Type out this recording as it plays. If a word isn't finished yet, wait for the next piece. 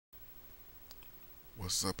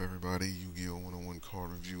What's up, everybody? Yu-Gi-Oh! 101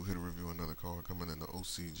 card review. Hit a review another card coming in the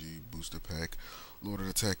OCG booster pack. Lord of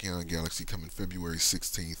the Tachyon Galaxy coming February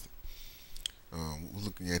 16th. What we're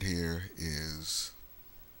looking at here is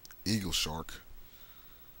Eagle Shark,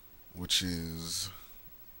 which is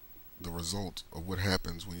the result of what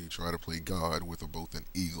happens when you try to play God with both an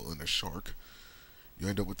eagle and a shark. You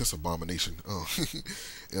end up with this abomination.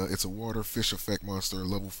 It's a water fish effect monster,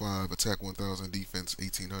 level 5, attack 1000, defense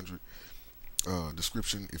 1800.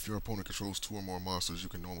 Description: if your opponent controls two or more monsters, you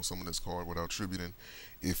can normal summon this card without tributing.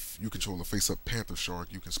 If you control a face-up Panther Shark,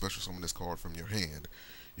 you can special summon this card from your hand.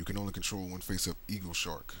 You can only control one face-up Eagle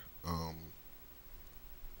Shark.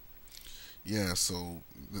 Yeah, so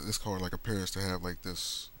this card like appears to have like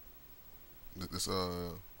this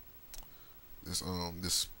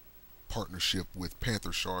this partnership with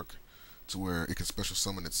Panther Shark, to where it can special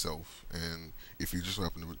summon itself, and if you just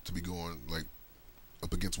happen to be going like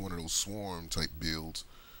up against one of those swarm type builds,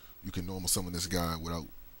 you can normal summon this guy without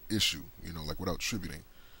issue, like without tributing.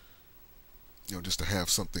 Just to have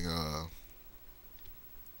something on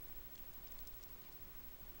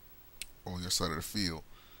your side of the field.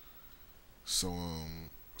 So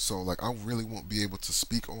like I really won't be able to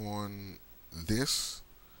speak on this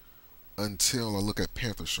until I look at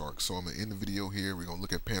Panther Shark. So I'm gonna end the video here. We're gonna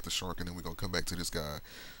look at Panther Shark, and then we're gonna come back to this guy.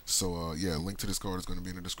 So yeah, link to this card is gonna be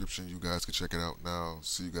in the description. You guys can check it out now.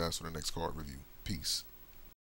 See you guys for the next card review. Peace.